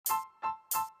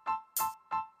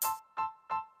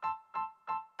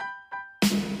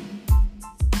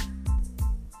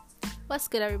What's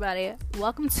good, everybody?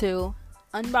 Welcome to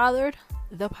Unbothered,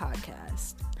 the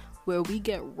podcast, where we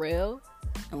get real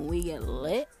and we get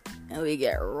lit and we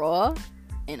get raw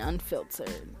and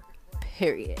unfiltered.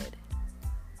 Period.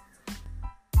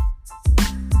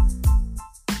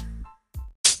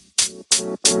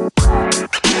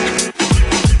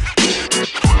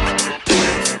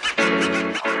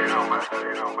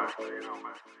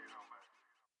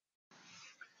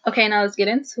 Okay, now let's get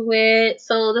into it.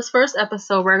 So this first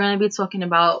episode, we're going to be talking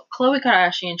about Khloe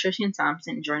Kardashian, Tristan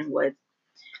Thompson, Jordyn Woods.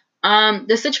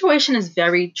 The situation is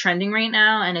very trending right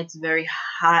now, and it's very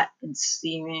hot and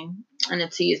steaming, and the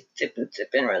tea is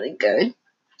tipping really good.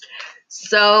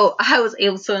 So I was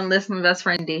able to enlist my best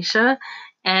friend Daisha,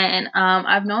 and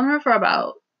I've known her for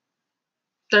about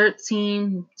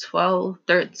 13,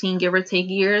 give or take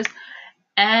years,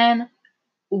 and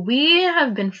we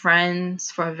have been friends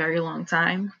for a very long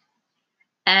time.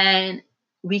 And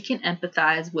we can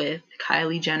empathize with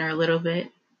Kylie Jenner a little bit.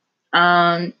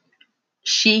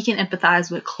 She can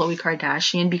empathize with Khloe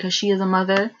Kardashian because she is a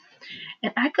mother.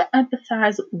 And I could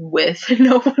empathize with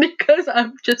nobody because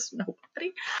I'm just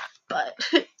nobody. But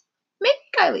maybe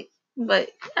Kylie. But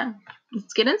yeah,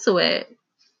 let's get into it.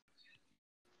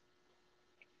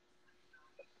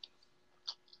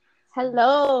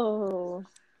 Hello.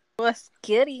 What's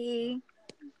goody?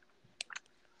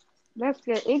 Let's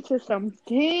get into some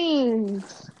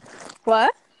things.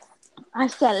 What? I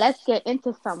said, let's get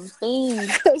into some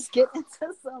things. Let's get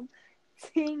into some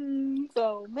things.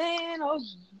 Oh, man. Oh,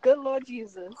 good Lord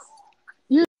Jesus.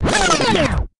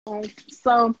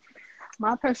 So,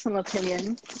 my personal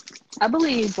opinion, I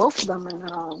believe both of them are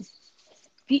wrong.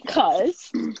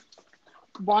 Because,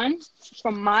 one,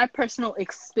 from my personal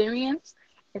experience,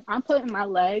 if I'm putting my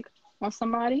leg on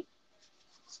somebody,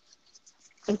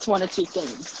 it's one of two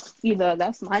things. Either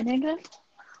that's my nigga,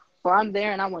 or I'm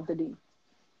there and I want the D.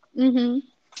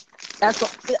 That's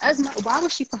what, why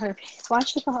would she put her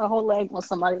whole leg on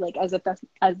somebody like as if that's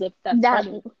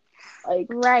funny? Like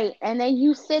right, and then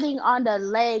you sitting on the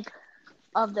leg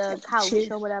of the couch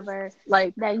or whatever,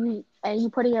 like that you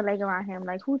putting your leg around him.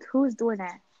 Like who's doing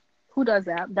that? Who does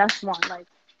that? That's one. Like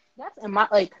that's in my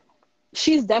like.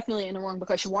 She's definitely in the wrong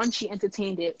because one, she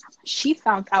entertained it. She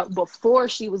found out before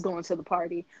she was going to the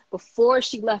party, before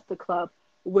she left the club,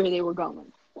 where they were going.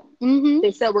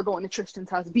 They said we're going to Tristan's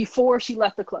house before she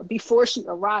left the club, before she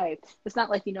arrived. It's not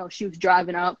like, she was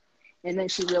driving up and then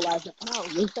she realized that, no,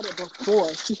 they said it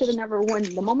before. She should have never won.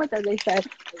 The moment that they said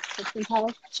Tristan's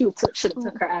house, she should have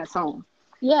took her ass home.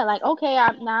 Yeah, like, okay,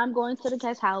 I'm going to the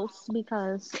guest house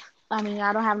because, I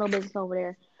don't have no business over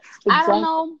there. Exactly. I don't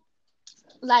know,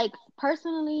 like,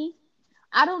 personally,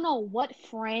 I don't know what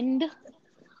friend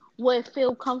would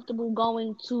feel comfortable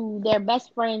going to their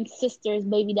best friend's sister's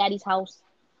baby daddy's house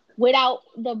without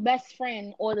the best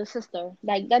friend or the sister.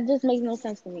 Like, that just makes no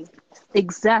sense to me.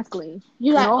 Exactly.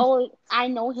 You like, oh, I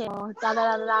know him, da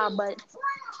da da da, but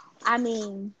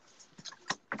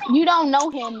you don't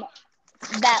know him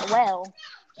that well.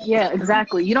 Yeah,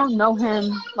 exactly. You don't know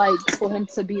him like for him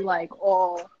to be like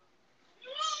all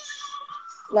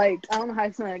like, I don't know how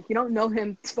to say, like, you don't know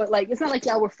him, but like it's not like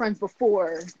y'all were friends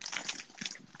before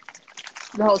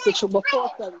the whole situation,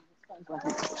 before Chloe was friends with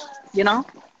him, you know?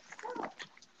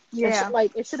 Yeah.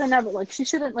 It should have never, like, she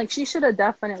should have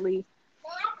definitely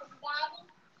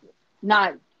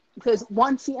not, because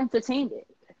once she entertained it,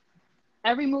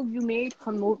 every move you made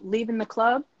from leaving the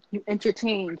club, you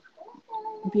entertained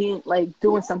being, like,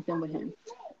 doing something with him.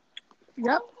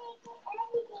 Yep.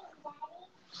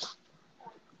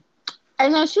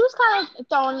 And then she was kind of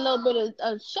throwing a little bit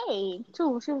of shade,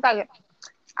 too. She was like,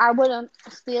 I wouldn't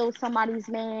steal somebody's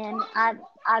man. I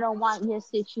don't want your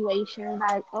situation.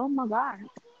 Like, oh, my God.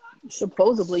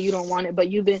 Supposedly you don't want it, but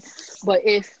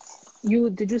if you,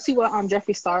 did you see what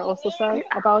Jeffree Star also said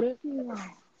about it?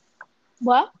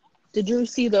 What? Did you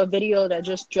see the video that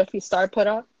just Jeffree Star put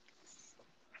up?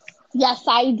 Yes,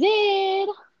 I did.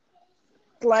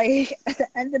 Like, at the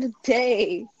end of the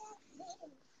day,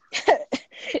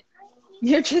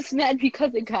 you're just mad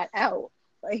because it got out.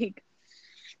 Like,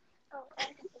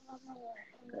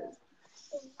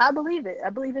 I believe it.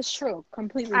 I believe it's true.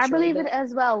 Completely true. I believe it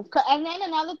as well. And then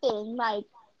another thing, like,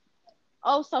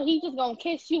 oh, so he just gonna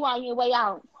kiss you on your way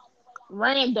out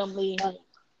randomly.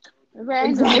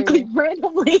 Exactly,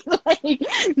 randomly. Like,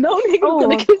 no nigga's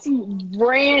gonna kiss you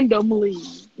randomly.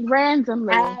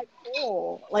 At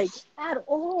all. Like, at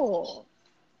all.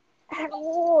 At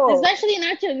all. Especially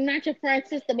not your friend's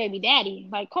sister baby daddy.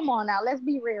 Like, come on now, let's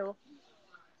be real.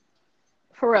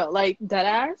 For real, like, that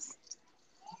ass.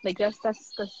 Like, that's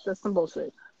some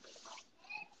bullshit.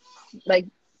 Like,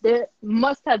 there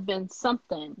must have been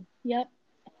something. Yep.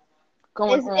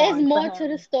 going It's on for more to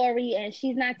the him. story, and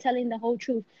she's not telling the whole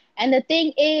truth. And the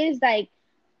thing is, like,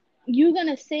 you're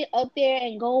gonna sit up there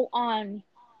and go on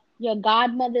your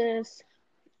godmother's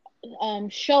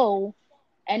show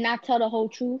and not tell the whole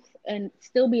truth and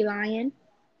still be lying.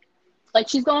 Like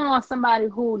she's going on somebody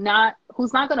who's not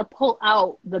gonna pull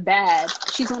out the bad.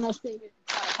 She's gonna save it and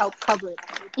try to help cover it.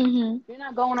 Mm-hmm. You're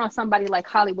not going on somebody like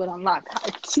Hollywood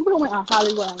Unlocked. She would have went on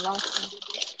Hollywood Unlocked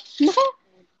and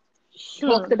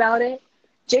talked about it.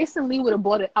 Jason Lee would have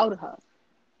bought it out of her.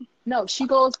 No, she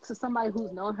goes to somebody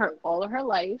who's known her all of her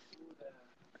life,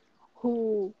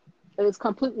 who is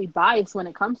completely biased when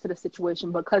it comes to the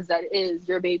situation because that is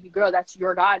your baby girl. That's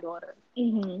your goddaughter.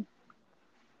 Mm-hmm.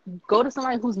 Go to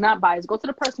somebody who's not biased. Go to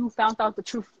the person who found out the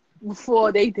truth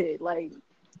before they did. Like,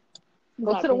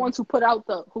 go to the ones who put out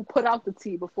the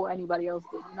tea before anybody else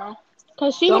did. You know,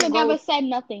 because she would have never said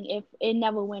nothing if it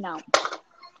never went out.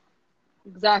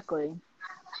 Exactly.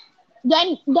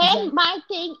 Then my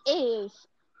thing is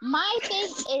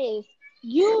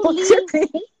you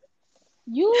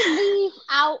leave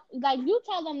out, like, you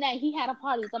tell them that he had a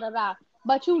party,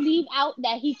 but you leave out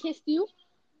that he kissed you.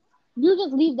 You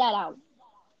just leave that out.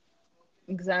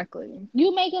 Exactly.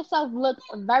 You make yourself look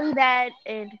very bad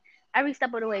in every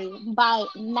step of the way by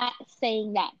not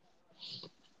saying that.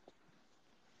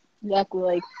 Exactly.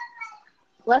 Like,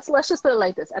 let's just put it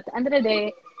like this. At the end of the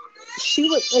day, she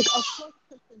would like, of course,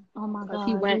 oh my God,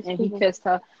 he went and he kissed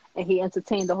her and he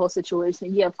entertained the whole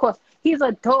situation. Yeah, of course, he's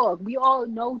a dog. We all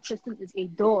know Tristan is a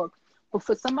dog. But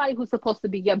for somebody who's supposed to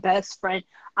be your best friend,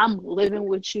 I'm living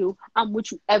with you. I'm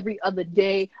with you every other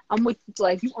day. I'm with you,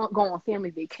 like, you aren't going on family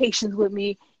vacations with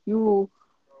me. You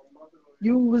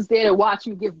was there to watch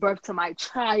me give birth to my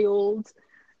child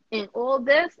and all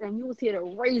this, and you was here to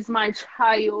raise my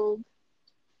child.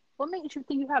 What makes you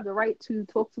think you have the right to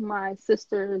talk to my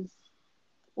sisters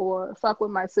or fuck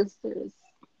with my sister's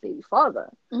baby father?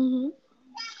 Mm-hmm.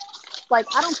 Like,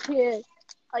 I don't care.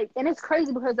 Like, and it's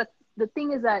crazy because the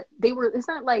thing is that it's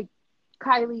not like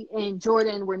Kylie and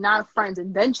Jordan were not friends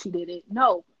and then she did it.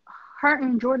 No, her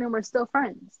and Jordan were still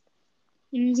friends.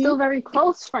 Mm-hmm. Still very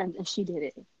close friends, and she did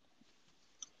it.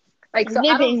 Like, so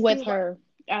living with her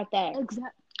at that. Exactly.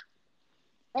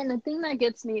 And the thing that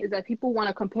gets me is that people want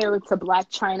to compare it to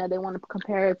Blac Chyna. They want to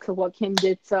compare it to what Kim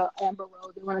did to Amber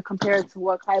Rose. They want to compare it to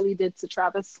what Kylie did to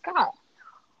Travis Scott.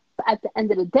 But at the end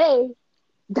of the day,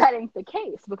 that ain't the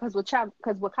case, because what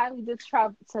Kylie did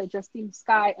to Justine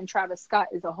Skye and Travis Scott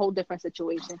is a whole different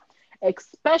situation,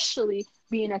 especially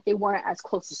being that they weren't as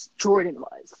close as Jordan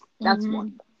was. That's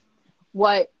one.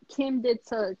 What Kim did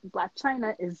to Blac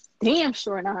Chyna is damn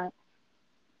sure not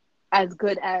as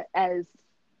good as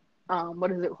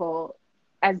what is it called?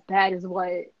 As bad as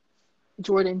what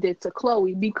Jordan did to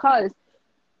Chloe, because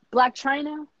Blac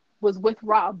Chyna was with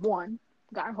Rob, one,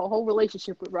 got her whole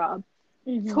relationship with Rob.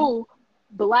 Mm-hmm. Two,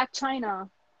 Blac Chyna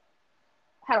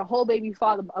had a whole baby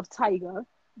father of Tyga.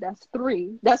 That's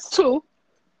three. That's two.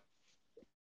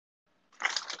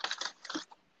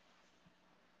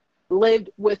 Lived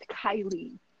with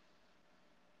Kylie.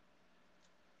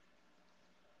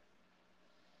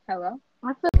 Hello?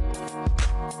 I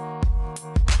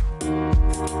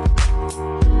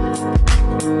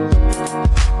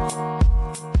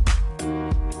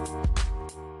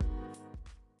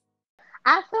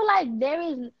feel like there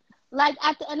is, like,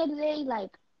 at the end of the day, like,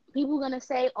 people gonna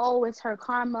say, oh, it's her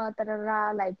karma,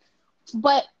 like,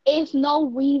 but it's no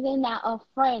reason that a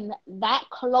friend that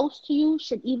close to you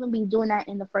should even be doing that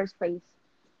in the first place.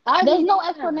 There's no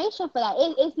explanation for that.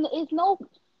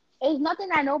 It's nothing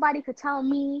that nobody could tell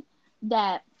me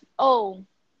that, oh,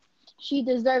 she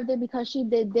deserved it because she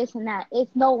did this and that.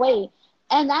 It's no way.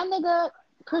 And that nigga,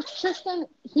 Tristan,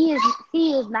 he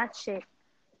is not shit.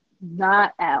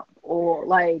 Not at all.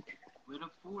 Like, where the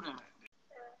food at?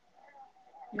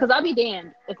 Because I'll be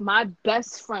damned if my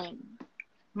best fucking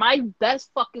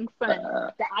friend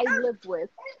that I live with,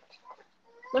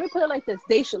 let me put it like this,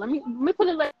 Daisha, let me put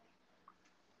it like,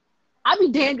 I'll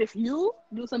be damned if you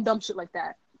do some dumb shit like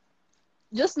that.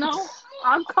 Just know,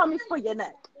 I'm coming for your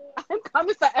neck. I'm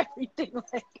coming for everything.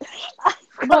 Like,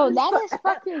 bro, that is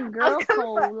fucking girl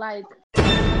code. Like,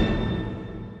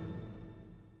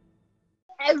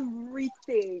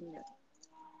 everything.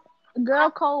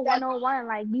 Girl code 101.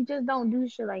 Like, you just don't do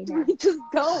shit like that. You just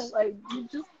don't. Like, you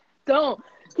just don't.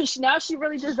 Because now she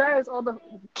really deserves all the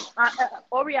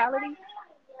all reality.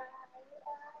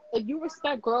 If you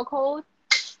respect girl code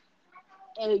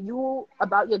and you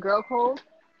about your girl code,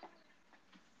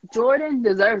 Jordan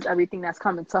deserves everything that's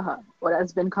coming to her, or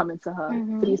that's been coming to her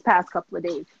for these past couple of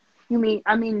days.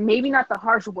 I mean, maybe not the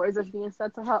harsh words that's being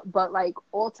said to her, but like,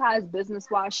 all ties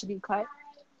business-wise should be cut.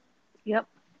 Yep.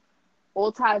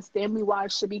 all ties family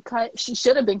wise should be cut. She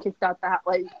should have been kicked out that.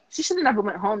 Like, she should have never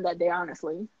went home that day.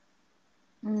 Honestly,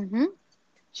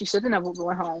 she should have never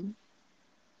went home.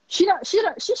 She should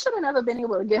have never been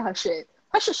able to get her shit.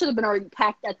 Her shit should have been already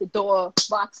packed at the door,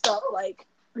 boxed up, like,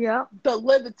 Yeah.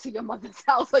 delivered to your mother's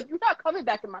house. Like, you're not coming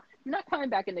back in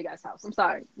the guy's house. I'm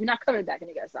sorry, you're not coming back in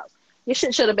the guy's house. Your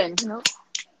shit should have been, Nope.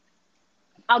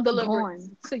 I'll deliver it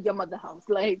to your mother's house.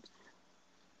 Like,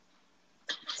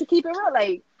 to keep it real,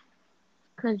 like,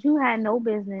 Cause you had no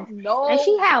business. no. And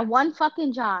she had one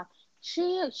fucking job.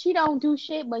 She don't do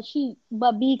shit, but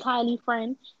be Kylie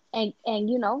friend, and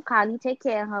you know Kylie take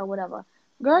care of her, whatever.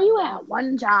 Girl, you had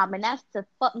one job, and that's to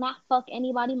not fuck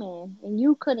anybody, man, and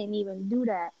you couldn't even do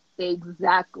that.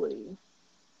 Exactly.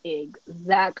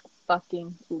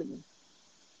 Fucking.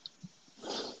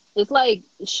 It's like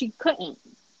she couldn't.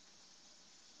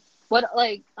 What,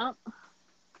 like, I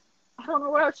don't know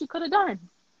what else she could have done.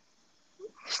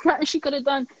 Nothing she could have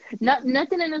done.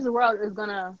 Nothing in this world is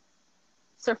gonna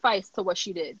suffice to what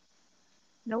she did.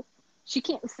 Nope. She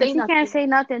can't say nothing. She can't say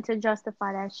nothing to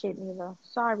justify that shit neither.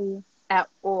 Sorry. At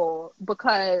all.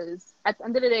 Because at the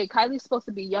end of the day, Kylie's supposed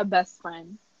to be your best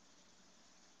friend.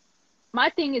 My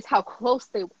thing is how close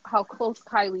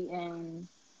Kylie and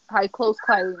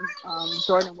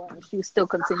Jordan were. She still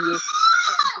continues to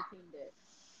entertain it.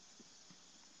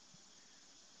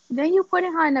 Then you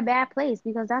putting her in a bad place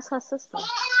because that's her sister.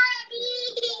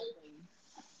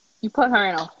 You put her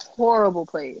in a horrible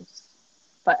place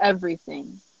for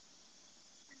everything.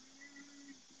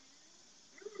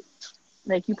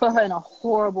 Like, you put her in a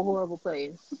horrible, horrible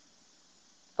place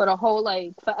for the whole,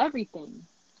 like, for everything.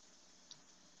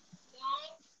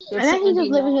 And then he's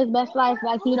just living his best life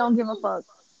like he don't give a fuck.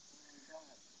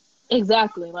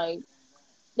 Exactly. Like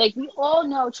we all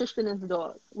know Tristan is the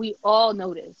dog. We all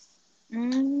know this.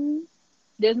 Mm-hmm.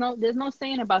 There's no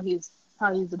saying about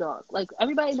how he's a dog. Like,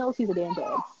 everybody knows he's a damn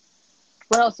dog.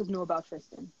 What else is new about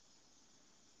Tristan?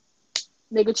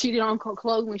 Nigga cheated on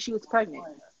Chloe when she was pregnant.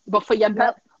 But for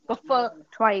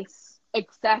twice.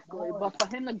 Exactly. But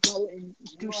for him to go and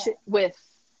do shit with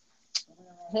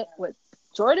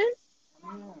Jordan?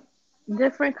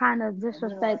 Different kind of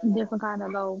disrespect, different kind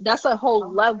of low. That's a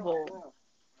whole level.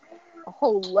 A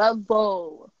whole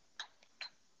level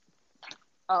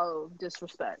of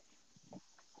disrespect.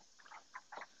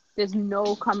 There's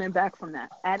no coming back from that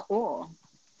at all.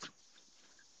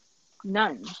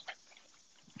 None.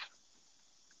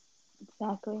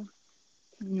 Exactly.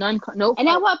 None. No. And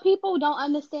that's what people don't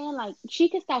understand. Like, she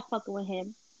can stop fucking with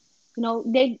him. You know,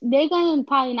 they gonna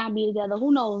probably not be together.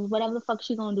 Who knows? Whatever the fuck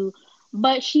she gonna do.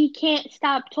 But she can't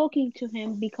stop talking to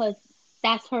him because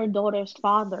that's her daughter's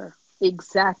father.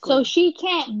 Exactly. So she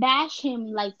can't bash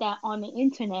him like that on the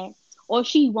internet, or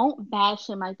she won't bash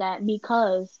him like that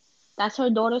because that's her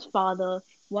daughter's father.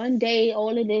 One day,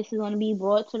 all of this is going to be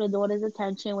brought to the daughter's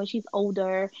attention when she's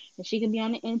older, and she can be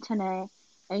on the internet,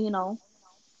 and, you know,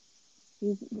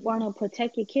 you want to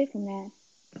protect your kid from that.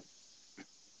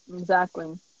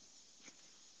 Exactly.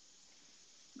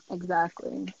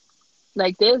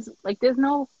 Like, there's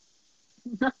no,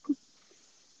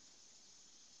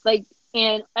 like,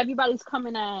 and everybody's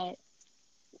coming at,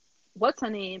 what's her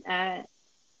name,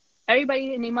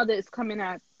 everybody and their mother is coming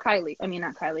at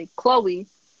Chloe,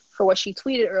 for what she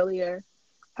tweeted earlier,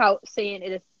 saying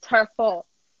it is her fault.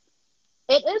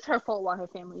 It is her fault why her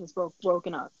family is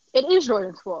broken up. It is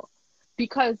Jordan's fault.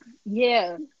 Because,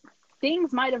 yeah,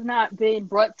 things might have not been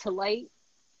brought to light.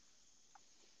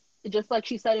 Just like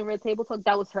she said in Red Table Talk,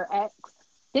 that was her ex.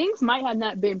 Things might have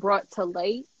not been brought to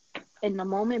light in the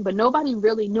moment, but nobody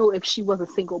really knew if she was a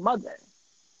single mother.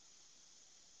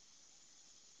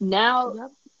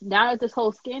 Now that this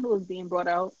whole scandal is being brought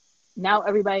out, now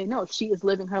everybody knows she is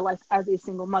living her life as a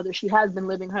single mother. She has been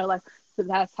living her life for the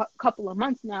last couple of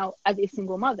months now as a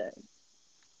single mother.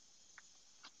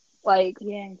 Like,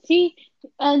 yeah,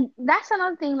 and that's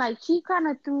another thing. Like, she kind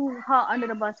of threw her under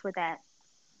the bus with that.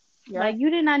 Yeah. Like, you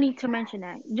did not need to mention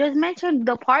that. Just mention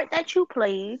the part that you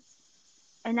played,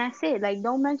 and that's it. Like,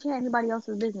 don't mention anybody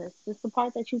else's business. Just the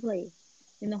part that you played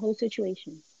in the whole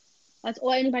situation. That's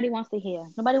all anybody wants to hear.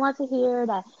 Nobody wants to hear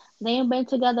that they ain't been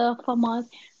together for months.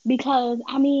 Because,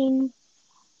 I mean,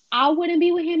 I wouldn't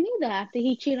be with him either after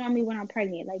he cheated on me when I'm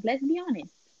pregnant. Like, let's be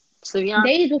honest. So, yeah.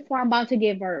 Days before I'm about to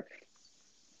give birth.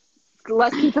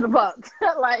 Let's keep it a buck.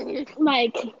 like,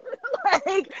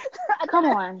 come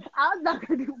on. I'm not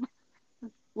gonna do.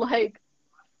 Like,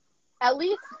 at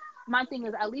least my thing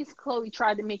is, at least Chloe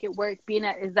tried to make it work. Being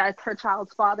that's her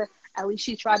child's father. At least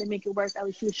she tried to make it work. At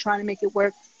least she was trying to make it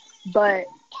work. But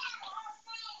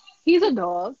he's a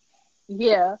dog.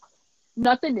 Yeah,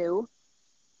 nothing new.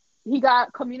 He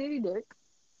got community dick.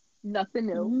 Nothing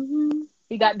new. Mm-hmm.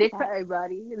 He got dick for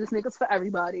everybody. This nigga's for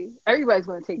everybody. Everybody's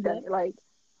gonna take that. Like,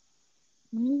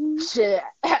 shit.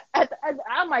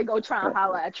 I might go try and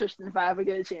holler at Tristan if I ever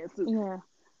get a chance to. Yeah.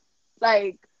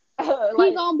 Like,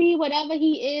 He gonna be whatever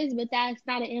he is, but that's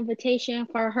not an invitation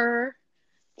for her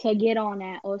to get on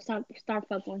that or start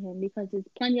fucking with him, because there's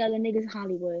plenty of other niggas in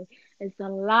Hollywood. It's a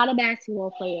lot of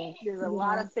basketball players. There's a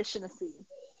lot of fish in the sea.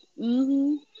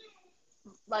 Mm-hmm.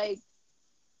 Like,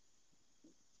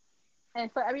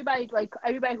 and for everybody, like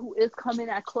everybody who is coming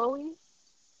at Chloe,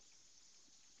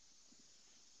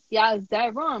 yeah, it's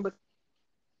that wrong. But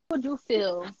how would you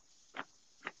feel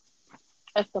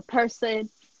if the person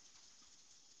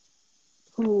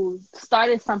who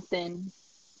started something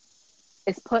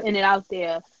is putting it out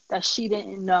there that she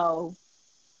didn't know,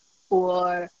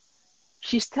 or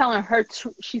she's telling her,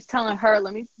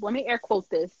 let me air quote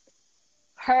this,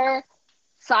 her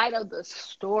side of the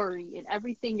story, and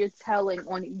everything you're telling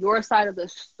on your side of the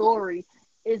story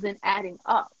isn't adding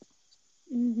up.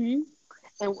 Mm-hmm.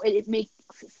 And it makes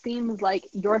it seem like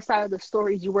your side of the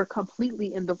story, you were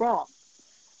completely in the wrong.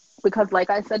 Because like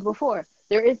I said before,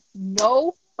 there is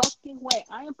no fucking way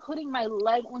I am putting my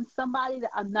leg on somebody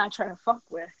that I'm not trying to fuck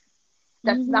with.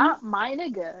 That's not my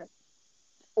nigga.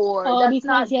 Or oh, that's because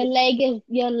not your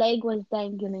leg was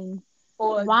dangling.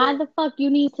 Or why the fuck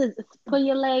you need to put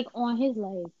your leg on his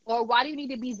leg? Or why do you need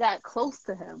to be that close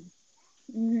to him?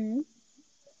 Mm-hmm.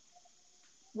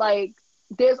 Like,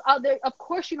 there's other, of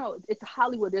course, you know, it's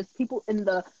Hollywood. There's people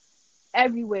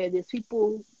everywhere. There's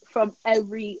people from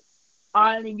every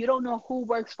island. You don't know who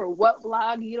works for what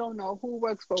blog. You don't know who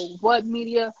works for what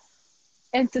media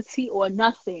entity or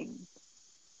nothing.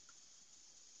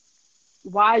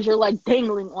 Why is your leg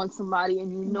dangling on somebody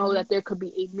and you know that there could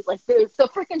be the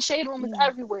freaking shade room is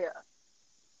everywhere.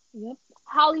 Yep.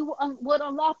 Hollywood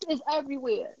Unlocked is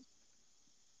everywhere.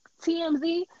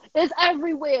 TMZ is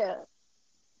everywhere.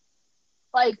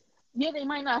 Like, yeah, they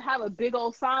might not have a big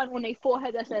old sign on their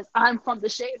forehead that says, I'm from the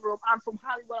Shade Room, I'm from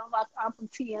Hollywood Unlocked, I'm from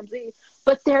TMZ,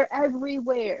 but they're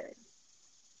everywhere.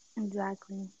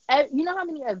 Exactly. You know how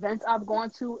many events I've gone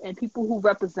to and people who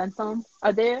represent them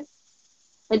are there?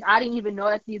 And I didn't even know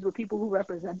that these were people who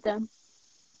represent them.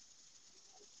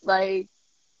 Like,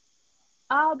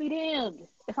 I'll be damned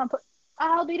if I'm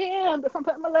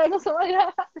putting my leg on somebody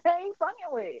that I ain't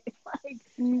fucking with. Like,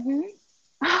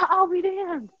 I'll be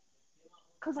damned.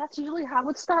 Because that's usually how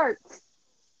it starts.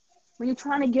 When you're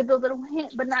trying to give a little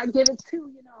hint, but not give it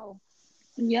too, you know.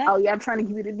 Yeah. Oh, yeah, I'm trying to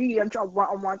give you the D. I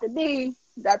want the D.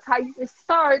 That's how it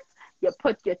starts. You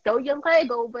throw your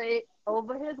leg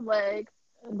over his leg.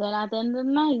 Then at the end of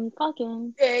the night, you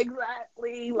fucking.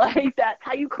 Exactly. Like, that's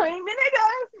how you claim the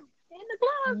nigga in the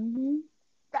club. Mm-hmm.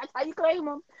 That's how you claim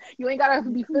him. You ain't gotta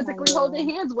be physically holding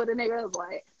hands with a nigga.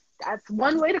 Like, that's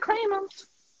one way to claim him.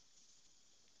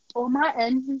 On my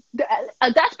end,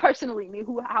 that's personally me.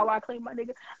 How I claim my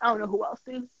nigga. I don't know who else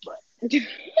do, but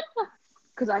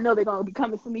because I know they're gonna be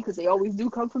coming for me, because they always do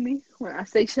come for me when I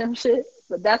say some shit.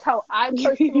 But that's how I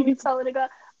personally tell a nigga,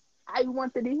 I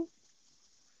want the D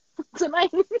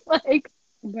tonight. Like,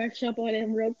 brush up on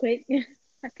him real quick.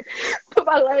 Put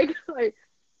my leg like,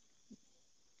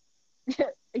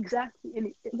 yeah, exactly.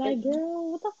 And like,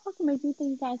 girl, what the fuck makes you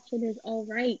think that shit is all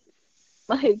right?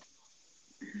 Like,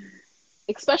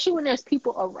 especially when there's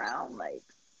people around, like,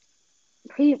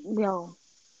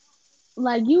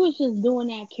 like, you was just doing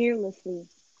that carelessly.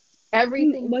 Every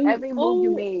move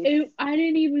you made. I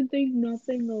didn't even think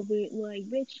nothing of it. Like,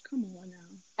 bitch, come on now.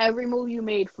 Every move you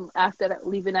made from after that,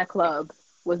 leaving that club,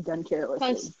 was done carelessly.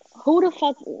 Because who the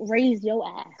fuck raised your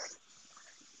ass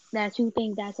that you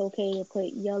think that's okay to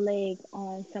put your leg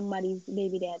on somebody's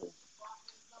baby daddy?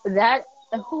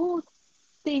 Who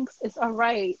thinks it's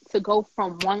alright to go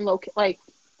from one location? Like,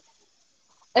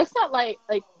 it's not like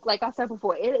I said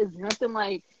before, it is nothing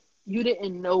like you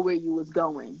didn't know where you was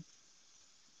going.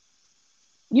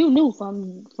 You knew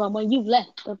from when you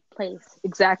left the place.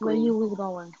 Exactly. Where you was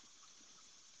going.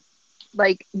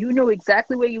 Like, you knew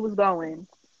exactly where you was going.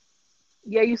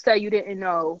 Yeah, you said you didn't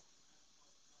know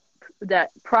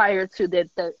that prior to the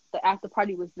after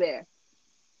party was there.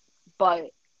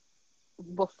 But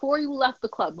before you left the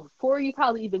club, before you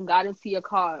probably even got into your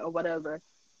car or whatever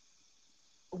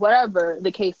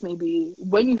the case may be,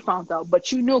 when you found out,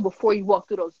 but you knew before you walked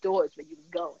through those doors where you was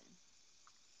going.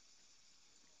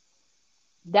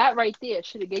 That right there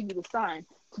should have gave you the sign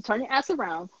to turn your ass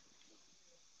around,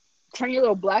 turn your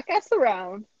little black ass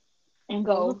around, and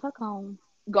go the fuck home.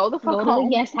 Go the fuck home. Go to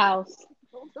the guest house.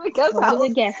 Go to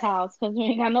the guest house, because you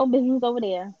ain't got no business over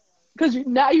there. Because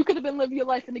now you could have been living your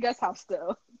life in the guest house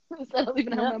still, instead of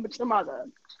leaving home with your mother.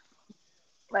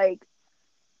 Like,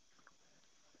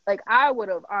 Like, I would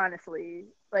have honestly,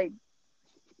 like,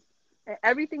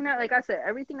 everything that, like I said,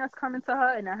 everything that's coming to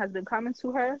her and that has been coming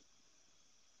to her,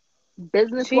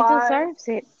 business She wise, deserves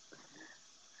it.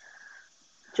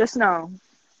 just know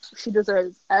she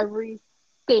deserves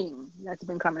everything that's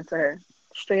been coming to her.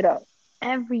 Straight up.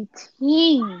 Every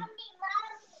team.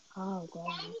 Oh,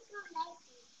 God.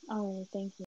 Oh, thank you.